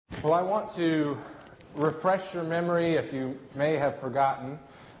Well, I want to refresh your memory if you may have forgotten.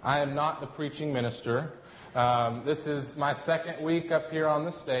 I am not the preaching minister. This is my second week up here on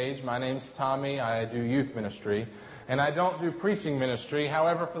the stage. My name's Tommy. I do youth ministry. And I don't do preaching ministry.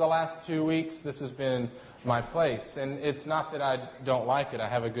 However, for the last 2 weeks, this has been my place. And it's not that I don't like it. I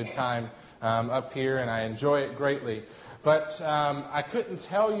have a good time up here, and I enjoy it greatly. But I couldn't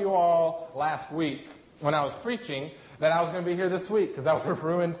tell you all last week when I was preaching that I was going to be here this week because I would have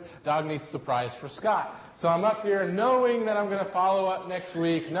ruined Dagny's surprise for Scott. So I'm up here knowing that I'm going to follow up next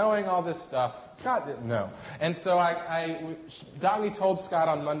week, knowing all this stuff. Scott didn't know. And so Dagny told Scott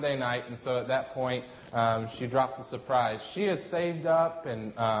on Monday night, and so at that point, she dropped the surprise. She is saved up,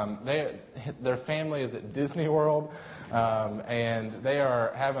 and their family is at Disney World, and they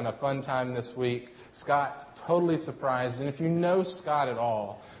are having a fun time this week. Scott totally surprised, and if you know Scott at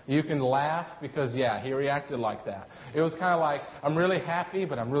all, you can laugh because, yeah, he reacted like that. It was kind of like, I'm really happy,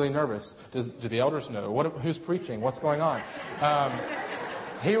 but I'm really nervous. Do the elders know? Who's preaching? What's going on?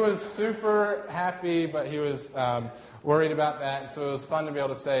 He was super happy, but he was worried about that. And so it was fun to be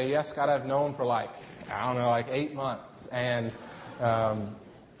able to say, yes, Scott, I've known for 8 months. And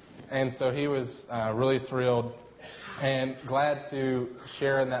so he was really thrilled and glad to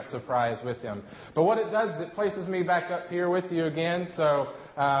share in that surprise with him. But what it does is it places me back up here with you again. So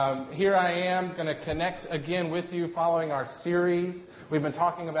here I am going to connect again with you following our series. We've been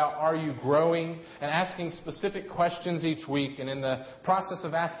talking about Are You Growing? And asking specific questions each week. And in the process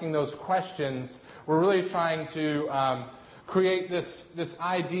of asking those questions, we're really trying to create this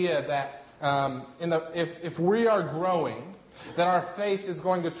idea that if we are growing, that our faith is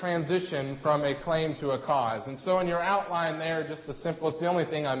going to transition from a claim to a cause. And so in your outline there, just the simplest, the only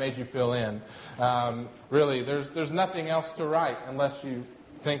thing I made you fill in. Really, there's nothing else to write unless you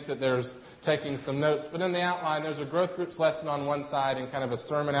think that there's taking some notes. But in the outline, there's a growth groups lesson on one side and kind of a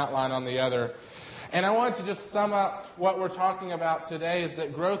sermon outline on the other. And I wanted to just sum up what we're talking about today is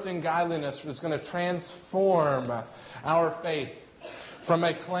that growth in godliness is going to transform our faith from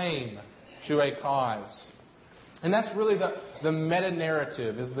a claim to a cause. And that's really the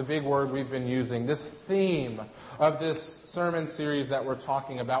meta-narrative is the big word we've been using, this theme of this sermon series that we're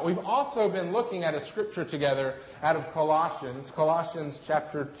talking about. We've also been looking at a scripture together out of Colossians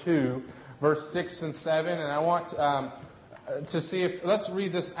chapter 2, verse 6 and 7. And I want to see let's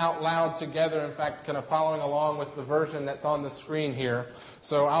read this out loud together. In fact, kind of following along with the version that's on the screen here.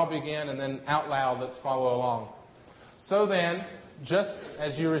 So I'll begin and then out loud, let's follow along. So then, just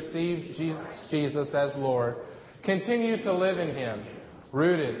as you received Jesus as Lord, continue to live in Him,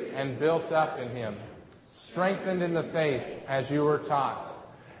 rooted and built up in Him, strengthened in the faith as you were taught,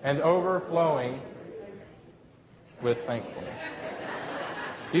 and overflowing with thankfulness.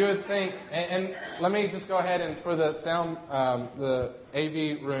 You would think, and let me just go ahead and for the sound, the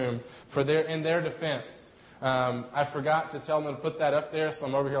AV room, in their defense, I forgot to tell them to put that up there, so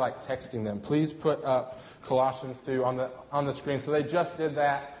I'm over here texting them. Please put up Colossians 2 on the screen. So they just did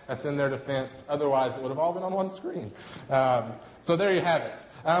that. That's in their defense. Otherwise, it would have all been on one screen. So there you have it.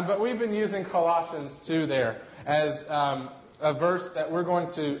 But we've been using Colossians 2 there as a verse that we're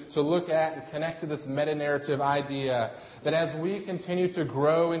going to look at and connect to this meta-narrative idea that as we continue to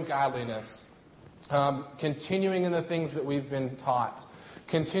grow in godliness, continuing in the things that we've been taught,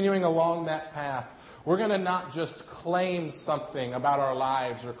 continuing along that path, we're going to not just claim something about our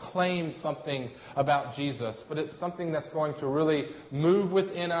lives or claim something about Jesus, but it's something that's going to really move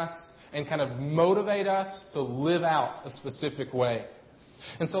within us and kind of motivate us to live out a specific way.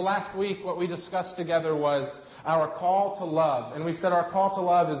 And so last week, what we discussed together was our call to love. And we said our call to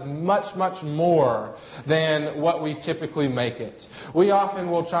love is much, much more than what we typically make it. We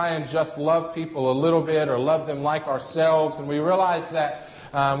often will try and just love people a little bit or love them like ourselves. And we realize that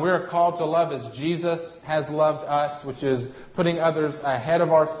we are called to love as Jesus has loved us, which is putting others ahead of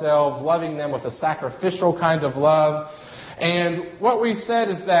ourselves, loving them with a sacrificial kind of love. And what we said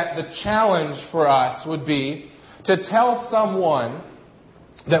is that the challenge for us would be to tell someone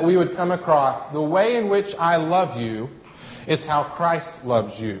that we would come across, the way in which I love you is how Christ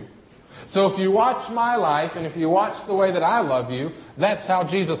loves you. So if you watch my life and if you watch the way that I love you, that's how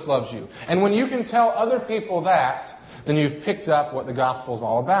Jesus loves you. And when you can tell other people that, then you've picked up what the gospel is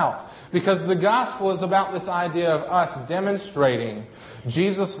all about. Because the gospel is about this idea of us demonstrating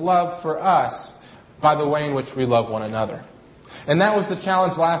Jesus' love for us by the way in which we love one another. And that was the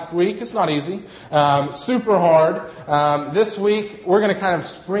challenge last week. It's not easy. Super hard. This week, we're going to kind of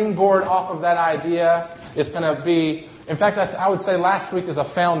springboard off of that idea. It's going to be, in fact, I would say last week is a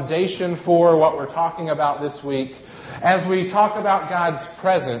foundation for what we're talking about this week. As we talk about God's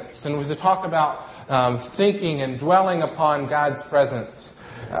presence and as we talk about thinking and dwelling upon God's presence,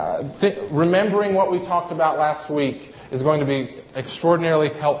 remembering what we talked about last week is going to be extraordinarily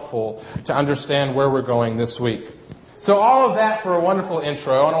helpful to understand where we're going this week. So all of that for a wonderful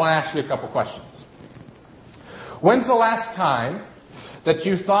intro, and I want to ask you a couple questions. When's the last time that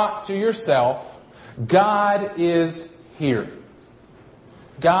you thought to yourself, God is here?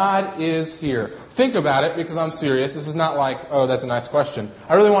 God is here. Think about it, because I'm serious. This is not like, oh, that's a nice question.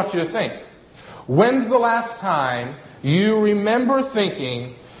 I really want you to think. When's the last time you remember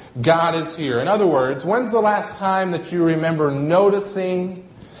thinking, God is here? In other words, when's the last time that you remember noticing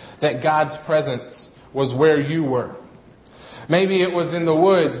that God's presence was where you were? Maybe it was in the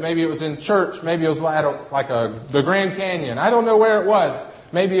woods. Maybe it was in church. Maybe it was at the Grand Canyon. I don't know where it was.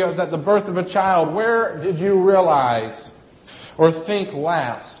 Maybe it was at the birth of a child. Where did you realize or think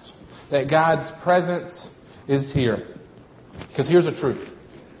last that God's presence is here? Because here's the truth.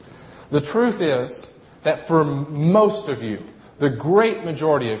 The truth is that for most of you, the great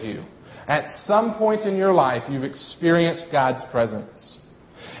majority of you, at some point in your life, you've experienced God's presence.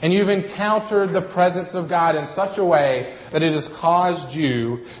 And you've encountered the presence of God in such a way that it has caused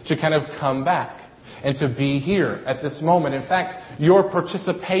you to kind of come back and to be here at this moment. In fact, your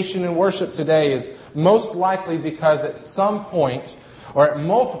participation in worship today is most likely because at some point or at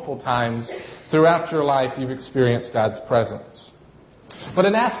multiple times throughout your life you've experienced God's presence. But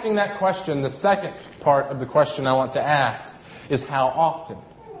in asking that question, the second part of the question I want to ask is how often?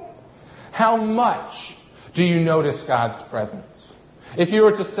 How much do you notice God's presence? If you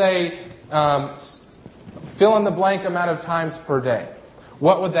were to say, fill in the blank amount of times per day,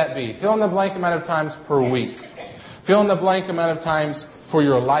 what would that be? Fill in the blank amount of times per week. Fill in the blank amount of times for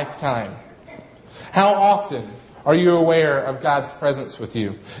your lifetime. How often are you aware of God's presence with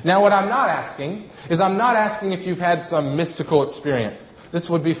you? Now, what I'm not asking if you've had some mystical experience. This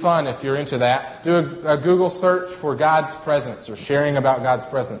would be fun if you're into that. Do a Google search for God's presence or sharing about God's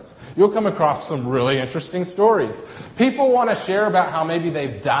presence. You'll come across some really interesting stories. People want to share about how maybe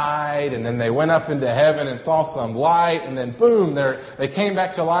they've died and then they went up into heaven and saw some light and then boom, they came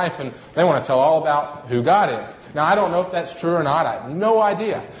back to life and they want to tell all about who God is. Now, I don't know if that's true or not. I have no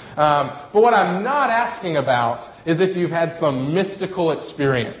idea. But what I'm not asking about is if you've had some mystical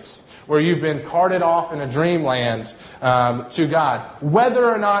experience where you've been carted off in a dreamland to God. Whether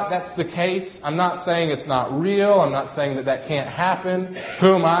or not that's the case, I'm not saying it's not real. I'm not saying that can't happen.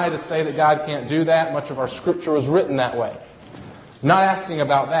 Who am I to say that God can't do that? Much of our Scripture was written that way. I'm not asking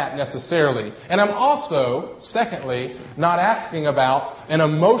about that necessarily. And I'm also, secondly, not asking about an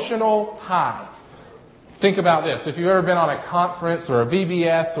emotional high. Think about this. If you've ever been on a conference or a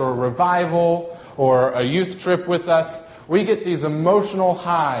VBS or a revival or a youth trip with us, we get these emotional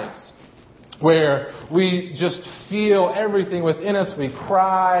highs where we just feel everything within us. We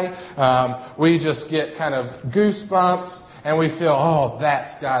cry. We just get kind of goosebumps. And we feel, oh,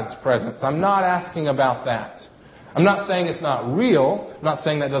 that's God's presence. I'm not asking about that. I'm not saying it's not real. I'm not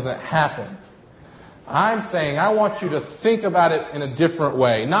saying that doesn't happen. I'm saying I want you to think about it in a different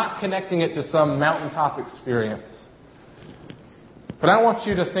way, not connecting it to some mountaintop experience. But I want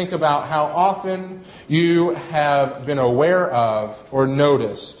you to think about how often you have been aware of or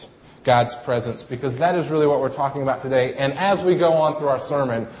noticed God's presence, because that is really what we're talking about today. And as we go on through our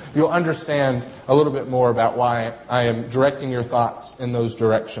sermon, you'll understand a little bit more about why I am directing your thoughts in those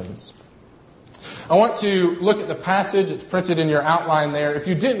directions. I want to look at the passage. It's printed in your outline there. If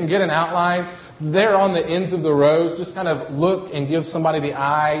you didn't get an outline, there on the ends of the rows, just kind of look and give somebody the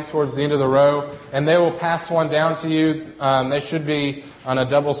eye towards the end of the row, and they will pass one down to you. They should be on a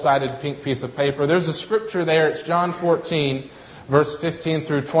double-sided pink piece of paper. There's a scripture there. It's John 14, verse 15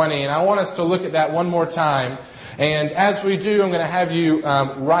 through 20. And I want us to look at that one more time. And as we do, I'm going to have you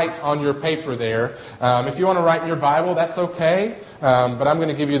write on your paper there. If you want to write in your Bible, that's okay. But I'm going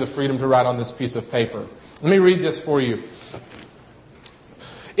to give you the freedom to write on this piece of paper. Let me read this for you.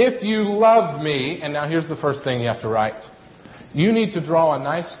 If you love me, and now here's the first thing you have to write. You need to draw a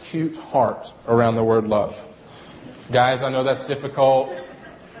nice, cute heart around the word love. Guys, I know that's difficult,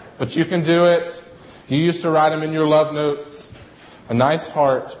 but you can do it. You used to write them in your love notes. A nice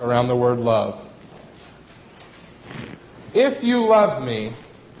heart around the word love. If you love me,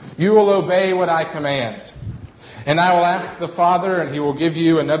 you will obey what I command. And I will ask the Father, and He will give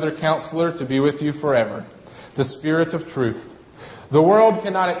you another counselor to be with you forever, the Spirit of truth. The world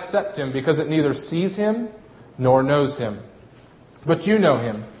cannot accept Him because it neither sees Him nor knows Him. But you know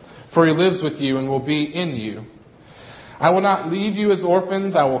Him, for He lives with you and will be in you. I will not leave you as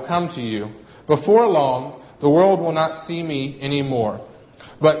orphans. I will come to you. Before long, the world will not see me anymore,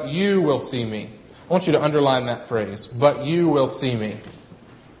 but you will see me. I want you to underline that phrase, but you will see me.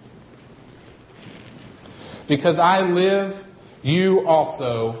 Because I live, you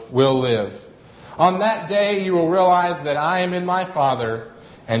also will live. On that day you will realize that I am in my Father,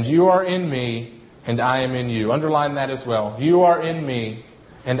 and you are in me, and I am in you. Underline that as well. You are in me,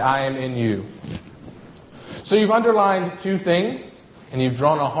 and I am in you. So you've underlined two things, and you've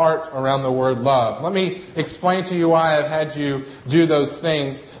drawn a heart around the word love. Let me explain to you why I've had you do those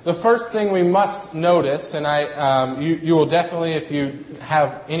things. The first thing we must notice, and you will definitely, if you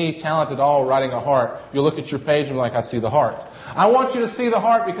have any talent at all writing a heart, you'll look at your page and be like, I see the heart. I want you to see the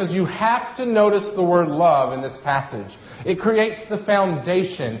heart because you have to notice the word love in this passage. It creates the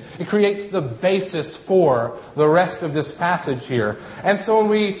foundation. It creates the basis for the rest of this passage here. And so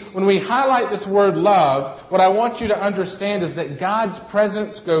when we highlight this word love, what I want you to understand is that God's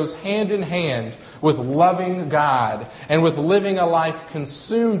presence goes hand in hand with loving God and with living a life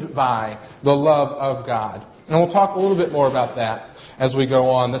consumed by the love of God. And we'll talk a little bit more about that as we go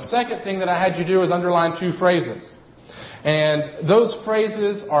on. The second thing that I had you do is underline two phrases. And those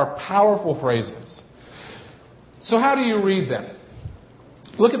phrases are powerful phrases. So how do you read them?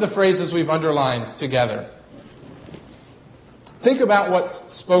 Look at the phrases we've underlined together. Think about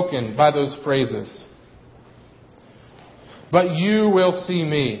what's spoken by those phrases. But you will see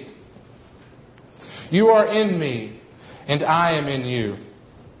me. You are in me, and I am in you.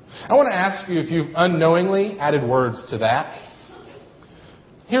 I want to ask you if you've unknowingly added words to that.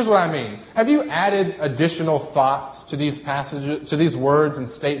 Here's what I mean. Have you added additional thoughts to these passages, to these words and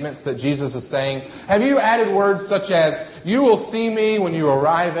statements that Jesus is saying? Have you added words such as, you will see me when you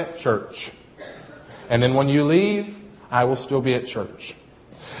arrive at church, and then when you leave, I will still be at church?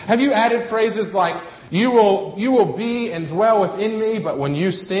 Have you added phrases like, you will be and dwell within me, but when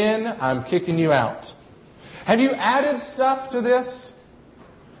you sin, I'm kicking you out? Have you added stuff to this?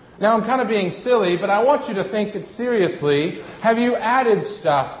 Now, I'm kind of being silly, but I want you to think it seriously. Have you added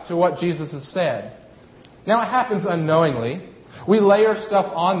stuff to what Jesus has said? Now, it happens unknowingly. We layer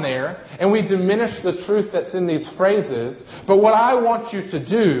stuff on there, and we diminish the truth that's in these phrases. But what I want you to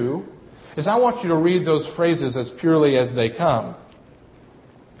do is I want you to read those phrases as purely as they come.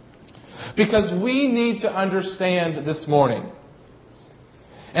 Because we need to understand this morning,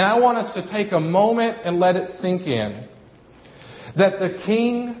 and I want us to take a moment and let it sink in, that the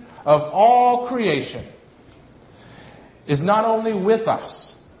King of all creation is not only with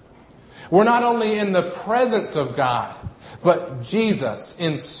us. We're not only in the presence of God, but Jesus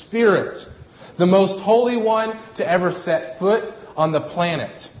in spirit, the most holy one to ever set foot on the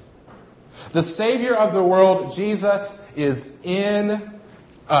planet. The Savior of the world, Jesus, is in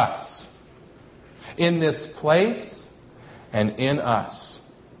us. In this place and in us.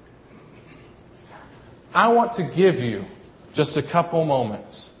 I want to give you just a couple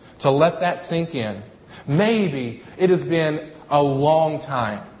moments to let that sink in. Maybe it has been a long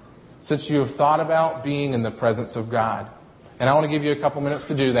time since you have thought about being in the presence of God. And I want to give you a couple minutes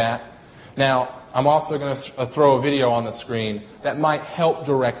to do that. Now, I'm also going to throw a video on the screen that might help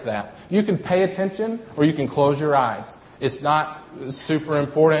direct that. You can pay attention or you can close your eyes. It's not super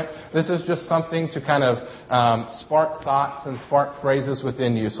important. This is just something to kind of spark thoughts and spark phrases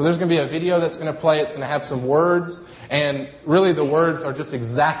within you. So there's going to be a video that's going to play. It's going to have some words. And really the words are just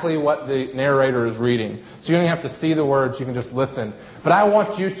exactly what the narrator is reading. So you don't have to see the words. You can just listen. But I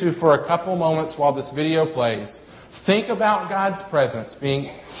want you to, for a couple moments while this video plays, think about God's presence being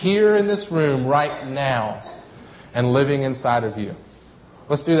here in this room right now and living inside of you.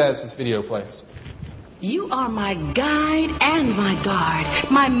 Let's do that as this video plays. You are my guide and my guard,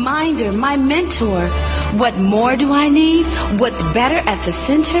 my minder, my mentor. What more do I need? What's better at the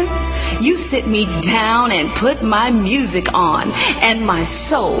center? You sit me down and put my music on, and my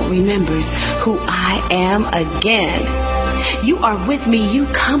soul remembers who I am again. You are with me, you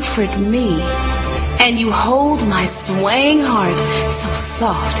comfort me, and you hold my swaying heart so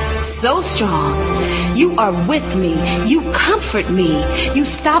soft, so strong. You are with me. You comfort me. You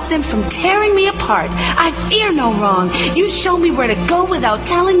stop them from tearing me apart. I fear no wrong. You show me where to go without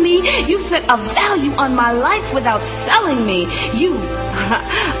telling me. You set a value on my life without selling me. You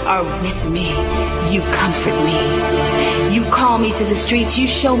are with me. You comfort me. You call me to the streets. You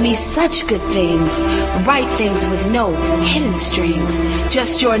show me such good things. Right things with no hidden strings.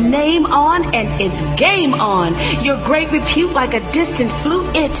 Just your name on and it's game on. Your great repute like a distant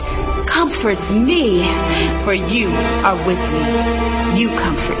flute. It comforts me, for you are with me. You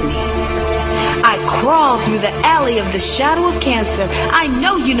comfort me. I crawl through the alley of the shadow of cancer. I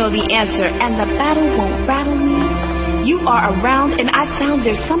know you know the answer, and the battle won't rattle me. You are around, and I found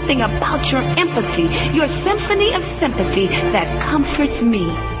there's something about your empathy, your symphony of sympathy that comforts me.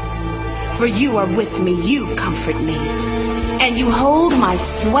 For you are with me, you comfort me. And you hold my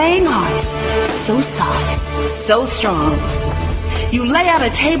swaying heart so soft, so strong. You lay out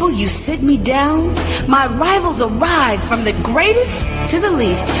a table, you sit me down. My rivals arrive from the greatest to the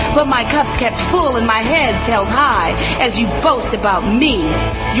least, but my cup's kept full and my head's held high as you boast about me,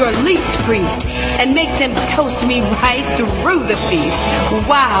 your least priest, and make them toast me right through the feast.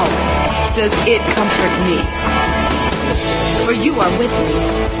 Wow, does it comfort me. For you are with me.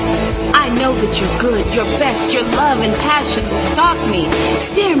 I know that you're good, your best, your love and passion will stalk me,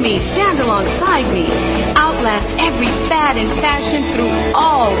 steer me, stand alongside me, outlast every fad and fashion through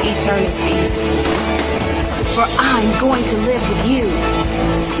all eternity. For I'm going to live with you,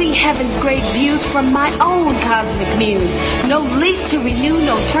 see heaven's great views from my own cosmic muse. No lease to renew,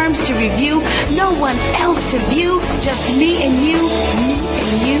 no terms to review, no one else to view, just me and you, me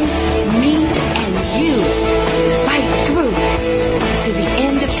and you, me and you, right through to the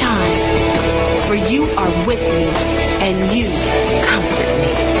end of time. For you are with me and you comfort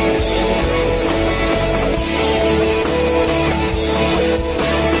me.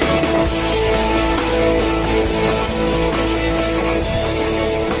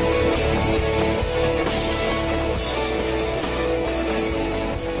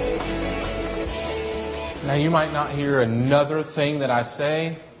 Now, you might not hear another thing that I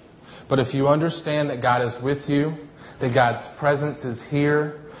say, but if you understand that God is with you, that God's presence is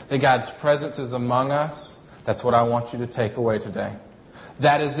here, that God's presence is among us, that's what I want you to take away today.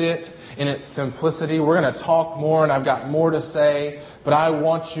 That is it in its simplicity. We're going to talk more, and I've got more to say, but I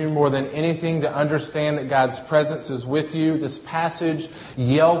want you more than anything to understand that God's presence is with you. This passage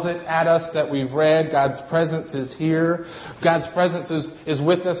yells it at us that we've read. God's presence is here. God's presence is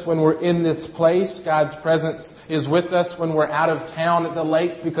with us when we're in this place. God's presence is with us when we're out of town at the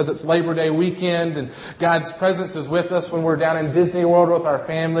lake because it's Labor Day weekend. And God's presence is with us when we're down in Disney World with our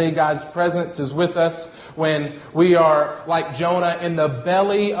family. God's presence is with us when we are like Jonah in the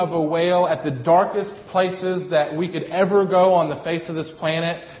belly of a whale at the darkest places that we could ever go on the face of this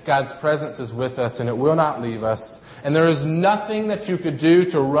planet. God's presence is with us and it will not leave us. And there is nothing that you could do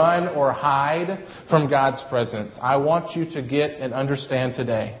to run or hide from God's presence. I want you to get and understand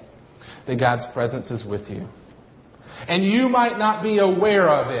today that God's presence is with you. And you might not be aware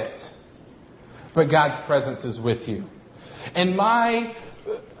of it, but God's presence is with you. And my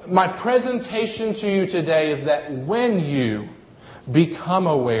presentation to you today is that when you become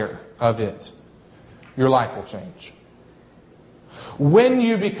aware of it, your life will change. When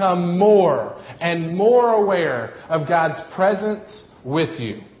you become more and more aware of God's presence with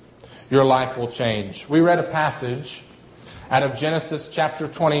you, your life will change. We read a passage out of Genesis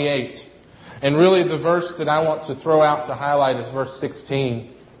chapter 28. And really the verse that I want to throw out to highlight is verse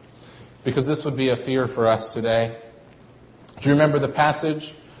 16. Because this would be a fear for us today. Do you remember the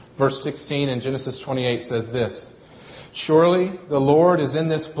passage? Verse 16 in Genesis 28 says this: "Surely the Lord is in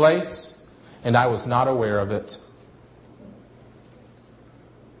this place, and I was not aware of it."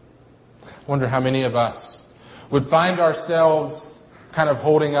 I wonder how many of us would find ourselves kind of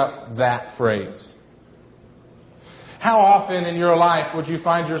holding up that phrase. How often in your life would you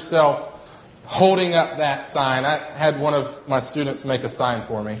find yourself holding up that sign? I had one of my students make a sign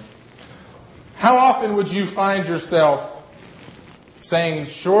for me. How often would you find yourself saying,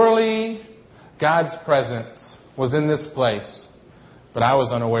 "Surely God's presence was in this place, but I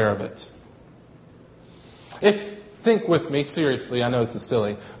was unaware of it"? Think with me, seriously, I know this is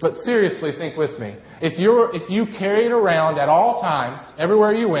silly, but seriously think with me. If you carried around at all times,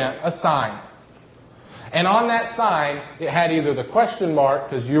 everywhere you went, a sign, and on that sign it had either the question mark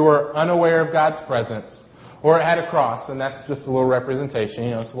because you were unaware of God's presence, or it had a cross, and that's just a little representation,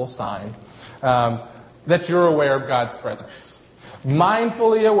 it's a little sign, that you're aware of God's presence.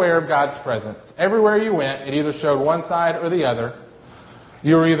 Mindfully aware of God's presence. Everywhere you went, it either showed one side or the other.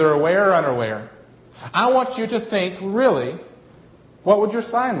 You were either aware or unaware. I want you to think, really, what would your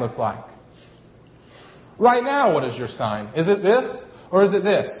sign look like? Right now, what is your sign? Is it this or is it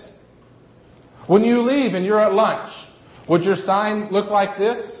this? When you leave and you're at lunch, would your sign look like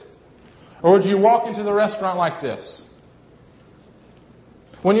this? Or would you walk into the restaurant like this?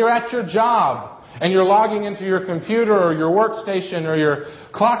 When you're at your job and you're logging into your computer or your workstation or you're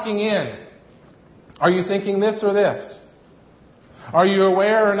clocking in, are you thinking this or this? Are you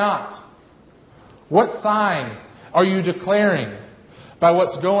aware or not? What sign are you declaring by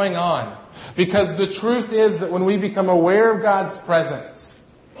what's going on? Because the truth is that when we become aware of God's presence,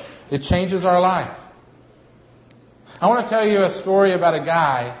 it changes our life. I want to tell you a story about a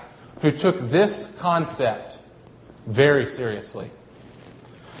guy who took this concept very seriously.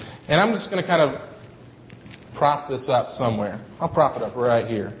 And I'm just going to kind of prop this up somewhere. I'll prop it up right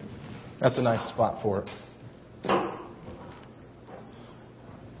here. That's a nice spot for it.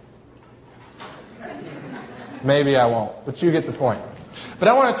 Maybe I won't, but you get the point. But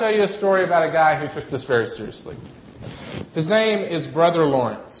I want to tell you a story about a guy who took this very seriously. His name is Brother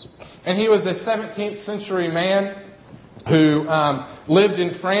Lawrence. And he was a 17th century man who lived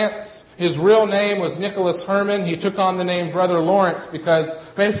in France. His real name was Nicholas Herman. He took on the name Brother Lawrence because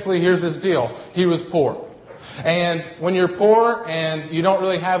basically here's his deal. He was poor. And when you're poor and you don't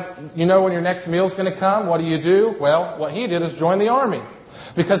really have, when your next meal's going to come, what do? Well, what he did is join the army.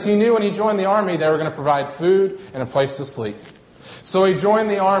 Because he knew when he joined the army, they were going to provide food and a place to sleep. So he joined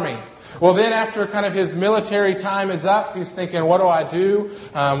the army. Well, then after kind of his military time is up, he's thinking, what do I do?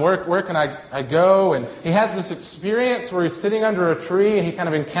 Where can I go? And he has this experience where he's sitting under a tree and he kind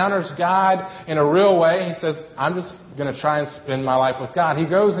of encounters God in a real way. He says, I'm just going to try and spend my life with God. He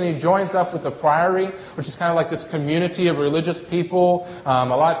goes and he joins up with the priory, which is kind of like this community of religious people. A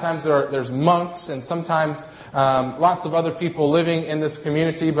lot of times there's monks and sometimes lots of other people living in this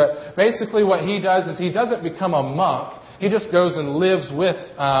community. But basically what he does is he doesn't become a monk. He just goes and lives with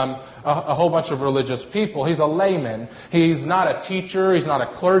a whole bunch of religious people. He's a layman. He's not a teacher. He's not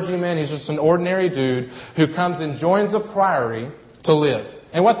a clergyman. He's just an ordinary dude who comes and joins a priory to live.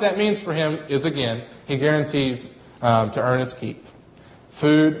 And what that means for him is, again, he guarantees to earn his keep.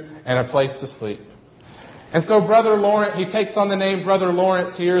 Food and a place to sleep. And so Brother Lawrence, he takes on the name Brother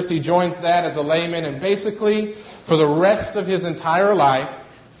Lawrence here as he joins that as a layman. And basically, for the rest of his entire life,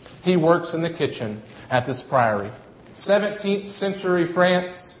 he works in the kitchen at this priory. 17th century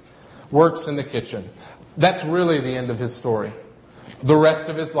France, works in the kitchen. That's really the end of his story. The rest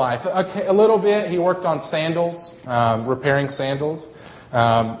of his life. A little bit, he worked on sandals, repairing sandals,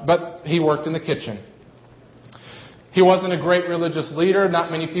 but he worked in the kitchen. He wasn't a great religious leader.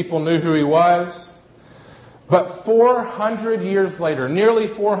 Not many people knew who he was. But 400 years later, nearly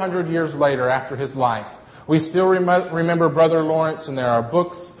 400 years later after his life, we still remember Brother Lawrence, and there are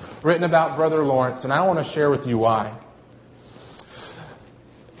books written about Brother Lawrence, and I want to share with you why.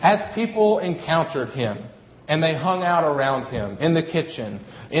 As people encountered him, and they hung out around him in the kitchen,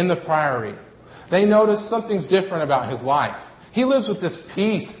 in the priory, they noticed something's different about his life. He lives with this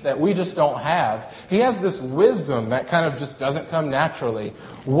peace that we just don't have. He has this wisdom that kind of just doesn't come naturally.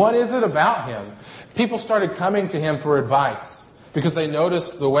 What is it about him? People started coming to him for advice because they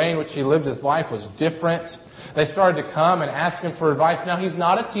noticed the way in which he lived his life was different. They started to come and ask him for advice. Now, he's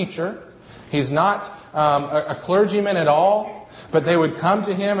not a teacher. He's not a clergyman at all. But they would come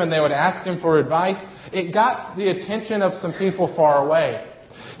to him and they would ask him for advice. It got the attention of some people far away.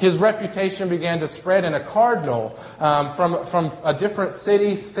 His reputation began to spread, and a cardinal from a different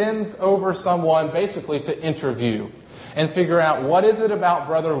city sends over someone basically to interview and figure out what is it about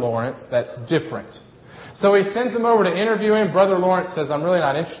Brother Lawrence that's different. So he sends him over to interview him. Brother Lawrence says, I'm really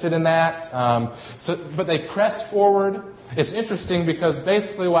not interested in that. But they press forward. It's interesting because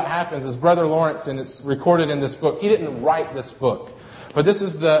basically what happens is Brother Lawrence, and it's recorded in this book, he didn't write this book. But this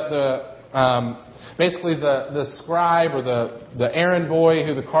is basically the scribe or the errand boy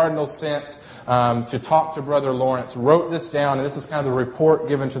who the cardinal sent to talk to Brother Lawrence wrote this down, and this is kind of the report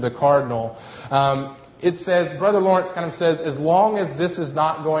given to the cardinal. It says, Brother Lawrence kind of says, as long as this is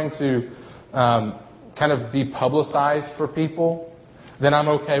not going to kind of be publicized for people, then I'm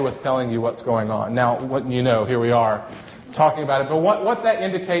okay with telling you what's going on. Now, here we are talking about it. But what that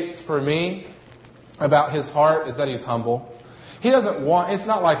indicates for me about his heart is that he's humble. He doesn't want, it's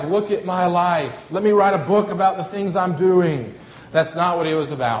not like, look at my life. Let me write a book about the things I'm doing. That's not what he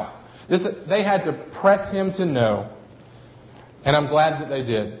was about. They had to press him to know. And I'm glad that they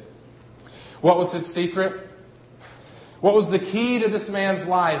did. What was his secret? What was the key to this man's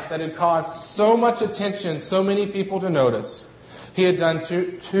life that had caused so much attention, so many people to notice? He had done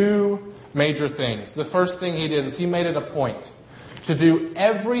two major things. The first thing he did is he made it a point to do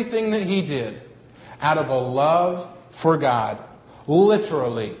everything that he did out of a love for God.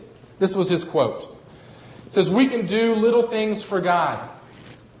 Literally. This was his quote. It says, we can do little things for God.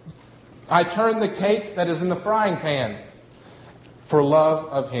 I turn the cake that is in the frying pan for love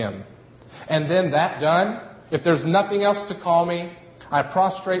of Him. And then that done, if there's nothing else to call me, I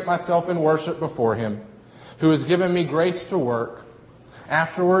prostrate myself in worship before Him, who has given me grace to work.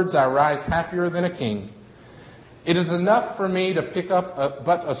 Afterwards, I rise happier than a king. It is enough for me to pick up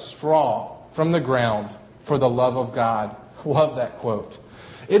but a straw from the ground for the love of God. Love that quote.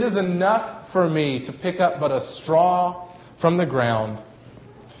 It is enough for me to pick up but a straw from the ground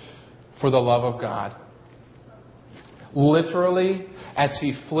for the love of God. Literally, as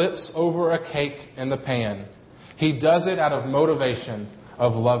he flips over a cake in the pan, he does it out of motivation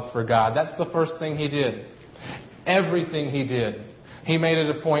of love for God. That's the first thing he did. Everything he did, he made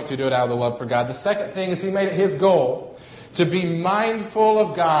it a point to do it out of the love for God. The second thing is he made it his goal to be mindful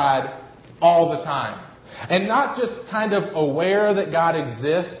of God all the time. And not just kind of aware that God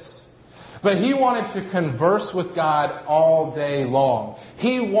exists, but he wanted to converse with God all day long.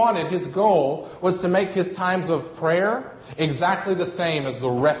 His goal was to make his times of prayer exactly the same as the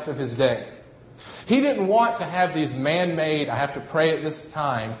rest of his day. He didn't want to have these man-made, I have to pray at this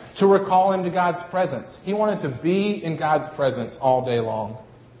time, to recall him to God's presence. He wanted to be in God's presence all day long.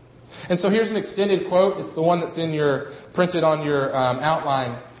 And so here's an extended quote. It's the one that's printed on your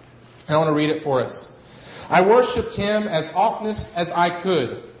outline. And I want to read it for us. I worshipped him as often as I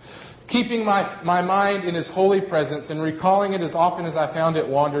could, keeping my mind in his holy presence and recalling it as often as I found it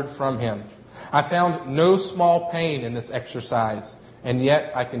wandered from him. I found no small pain in this exercise, and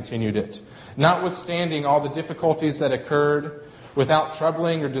yet I continued it. Notwithstanding all the difficulties that occurred, without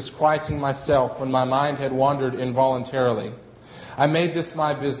troubling or disquieting myself when my mind had wandered involuntarily. I made this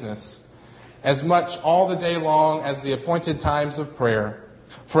my business, as much all the day long as the appointed times of prayer.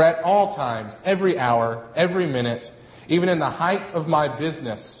 For at all times, every hour, every minute, even in the height of my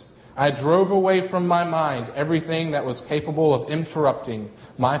business, I drove away from my mind everything that was capable of interrupting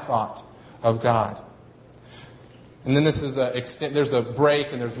my thought of God. And then there's a break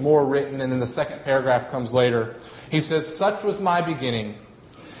and there's more written, and then the second paragraph comes later. He says, such was my beginning,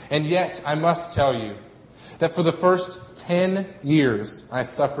 and yet I must tell you that for the first 10 years I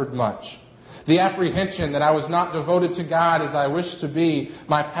suffered much. The apprehension that I was not devoted to God as I wished to be,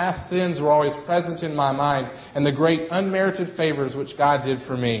 my past sins were always present in my mind, and the great unmerited favors which God did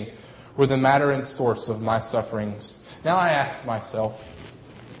for me were the matter and source of my sufferings. Now I ask myself,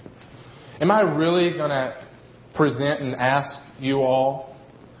 am I really going to present and ask you all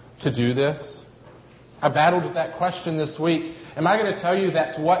to do this? I battled with that question this week. Am I going to tell you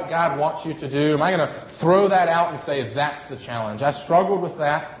that's what God wants you to do? Am I going to throw that out and say that's the challenge? I struggled with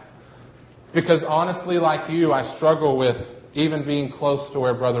that because honestly, like you, I struggle with even being close to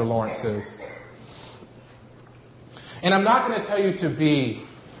where Brother Lawrence is. And I'm not going to tell you to be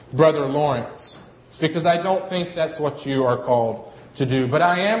Brother Lawrence because I don't think that's what you are called to do. But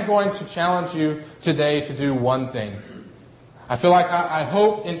I am going to challenge you today to do one thing. I feel like I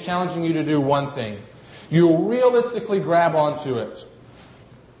hope in challenging you to do one thing. You'll realistically grab onto it.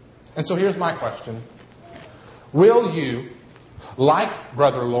 And so here's my question. Will you, like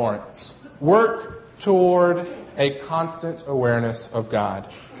Brother Lawrence, work toward a constant awareness of God?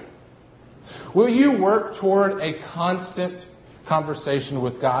 Will you work toward a constant conversation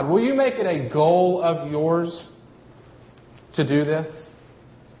with God? Will you make it a goal of yours to do this?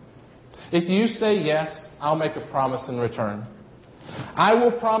 If you say yes, I'll make a promise in return. I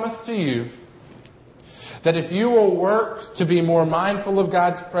will promise to you that if you will work to be more mindful of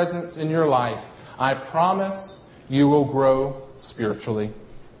God's presence in your life, I promise you will grow spiritually.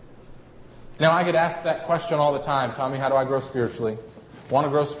 Now, I get asked that question all the time. Tommy, how do I grow spiritually? Want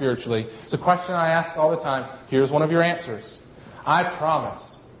to grow spiritually. It's a question I ask all the time. Here's one of your answers. I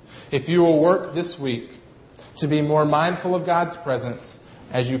promise, if you will work this week to be more mindful of God's presence,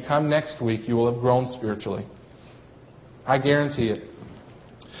 as you come next week, you will have grown spiritually. I guarantee it.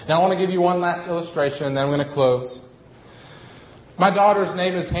 Now, I want to give you one last illustration, and then I'm going to close. My daughter's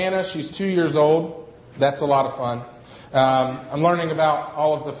name is Hannah. She's 2 years old. That's a lot of fun. I'm learning about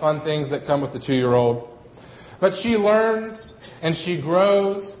all of the fun things that come with the 2-year-old. But she learns and she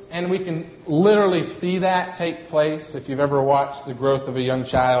grows, and we can literally see that take place if you've ever watched the growth of a young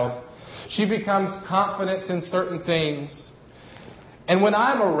child. She becomes confident in certain things. And when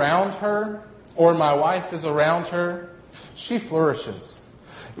I'm around her, or my wife is around her, she flourishes.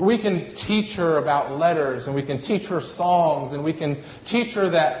 We can teach her about letters, and we can teach her songs, and we can teach her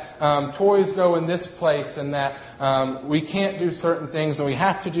that toys go in this place, and that we can't do certain things, and we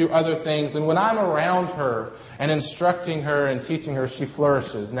have to do other things. And when I'm around her and instructing her and teaching her, she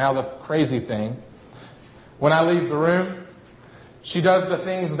flourishes. Now the crazy thing, when I leave the room, she does the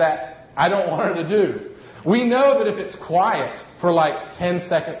things that I don't want her to do. We know that if it's quiet for like 10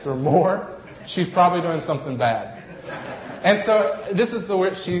 seconds or more, she's probably doing something bad. And so this is the way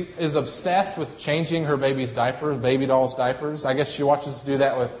she is obsessed with changing her baby's diapers, baby doll's diapers. I guess she watches us do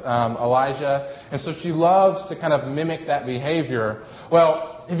that with Elijah. And so she loves to kind of mimic that behavior.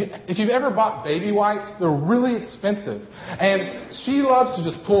 Well, if you've ever bought baby wipes, they're really expensive. And she loves to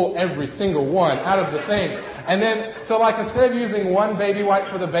just pull every single one out of the thing. And then, so like instead of using one baby wipe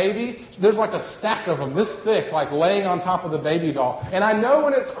for the baby, there's like a stack of them this thick, like laying on top of the baby doll. And I know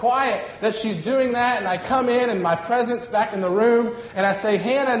when it's quiet that she's doing that, and I come in and my presence back in the room, and I say,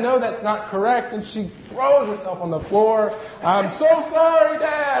 Hannah, no, that's not correct. And she throws herself on the floor. I'm so sorry,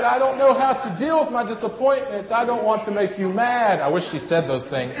 Dad. I don't know how to deal with my disappointment. I don't want to make you mad. I wish she said those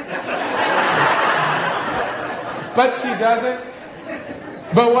things. But she doesn't.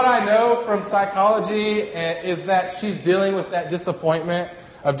 But what I know from psychology is that she's dealing with that disappointment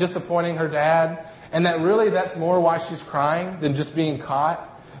of disappointing her dad, and that really that's more why she's crying than just being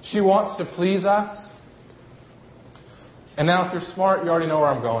caught. She wants to please us. And now if you're smart, you already know where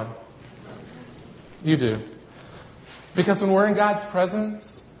I'm going. You do. Because when we're in God's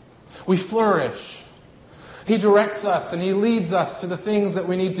presence, we flourish. He directs us and He leads us to the things that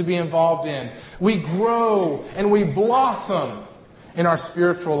we need to be involved in. We grow and we blossom in our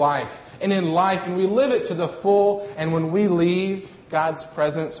spiritual life and in life, and we live it to the full. And when we leave God's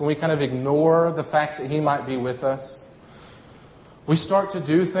presence, when we kind of ignore the fact that He might be with us, we start to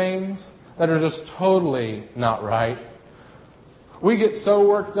do things that are just totally not right. We get so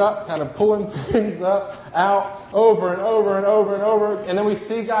worked up, kind of pulling things out over and over and over and over. And then we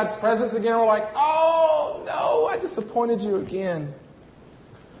see God's presence again. And we're like, oh, no, I disappointed you again.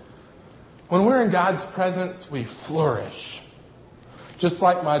 When we're in God's presence, we flourish. Just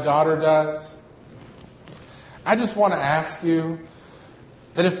like my daughter does. I just want to ask you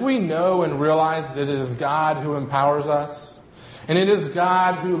that if we know and realize that it is God who empowers us, and it is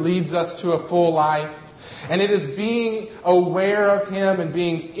God who leads us to a full life, and it is being aware of Him and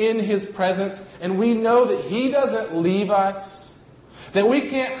being in His presence, and we know that He doesn't leave us, that we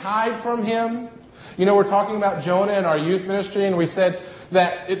can't hide from Him. You know, we're talking about Jonah in our youth ministry, and we said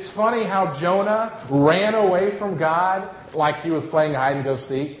that it's funny how Jonah ran away from God like he was playing hide and go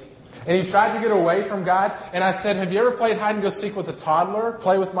seek. And he tried to get away from God. And I said, have you ever played hide and go seek with a toddler?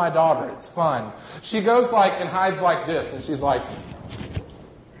 Play with my daughter. It's fun. She goes like and hides like this. And she's like...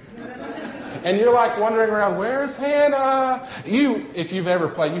 And you're like wandering around, where's Hannah? If you've ever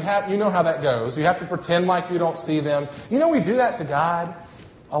played, you know how that goes. You have to pretend like you don't see them. You know, we do that to God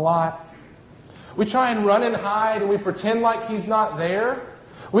a lot. We try and run and hide and we pretend like He's not there.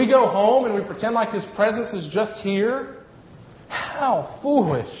 We go home and we pretend like His presence is just here. How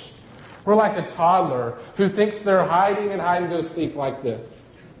foolish. We're like a toddler who thinks they're hiding and hide and go seek like this.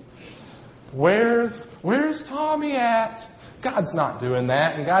 Where's Tommy at? God's not doing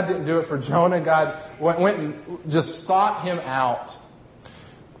that. And God didn't do it for Jonah. God went and just sought him out.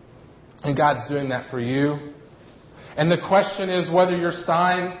 And God's doing that for you. And the question is whether your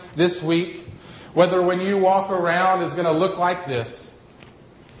sign this week, whether when you walk around is going to look like this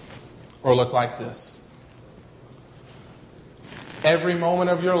or look like this. Every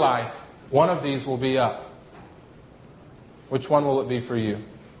moment of your life, one of these will be up. Which one will it be for you?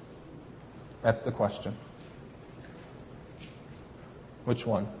 That's the question. Which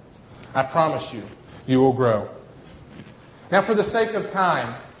one? I promise you, you will grow. Now, for the sake of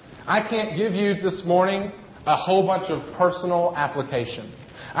time, I can't give you this morning a whole bunch of personal application.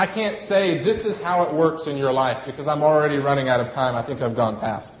 I can't say this is how it works in your life because I'm already running out of time. I think I've gone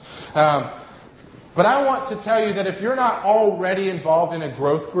past. But I want to tell you that if you're not already involved in a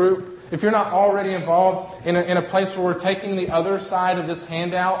growth group, if you're not already involved in a place where we're taking the other side of this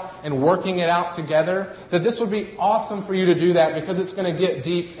handout and working it out together, that this would be awesome for you to do that because it's going to get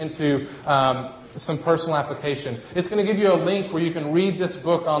deep into some personal application. It's going to give you a link where you can read this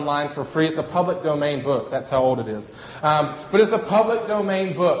book online for free. It's a public domain book. That's how old it is. But it's a public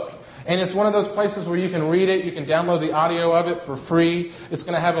domain book. And it's one of those places where you can read it. You can download the audio of it for free. It's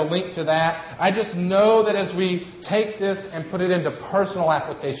going to have a link to that. I just know that as we take this and put it into personal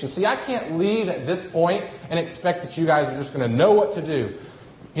application. See, I can't leave at this point and expect that you guys are just going to know what to do.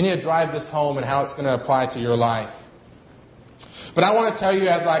 You need to drive this home and how it's going to apply to your life. But I want to tell you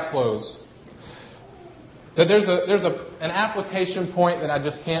as I close that there's an application point that I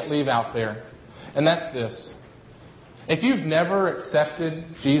just can't leave out there. And that's this. If you've never accepted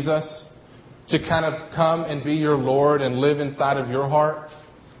Jesus to kind of come and be your Lord and live inside of your heart,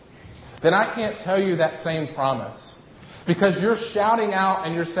 then I can't tell you that same promise. Because you're shouting out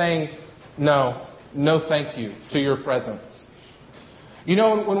and you're saying, no thank you to your presence. You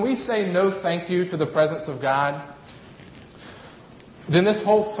know, when we say no thank you to the presence of God, then this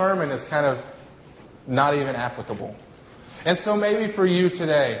whole sermon is kind of not even applicable. And so maybe for you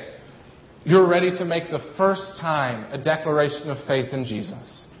today, you're ready to make the first time a declaration of faith in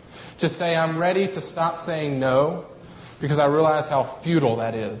Jesus. To say, I'm ready to stop saying no because I realize how futile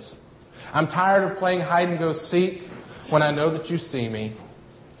that is. I'm tired of playing hide and go seek when I know that you see me.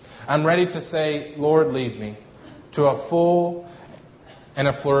 I'm ready to say, Lord, lead me to a full and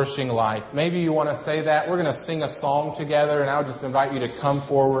a flourishing life. Maybe you want to say that. We're going to sing a song together, and I'll just invite you to come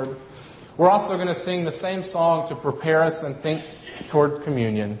forward. We're also going to sing the same song to prepare us and think toward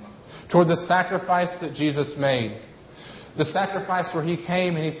communion. Toward the sacrifice that Jesus made. The sacrifice where He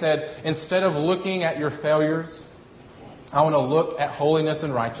came and He said, instead of looking at your failures, I want to look at holiness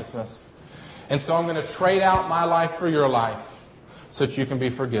and righteousness. And so I'm going to trade out my life for your life. so that you can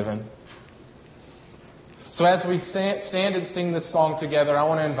be forgiven. So as we stand and sing this song together, I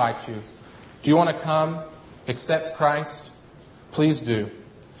want to invite you. Do you want to come, accept Christ? Please do.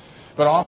 But also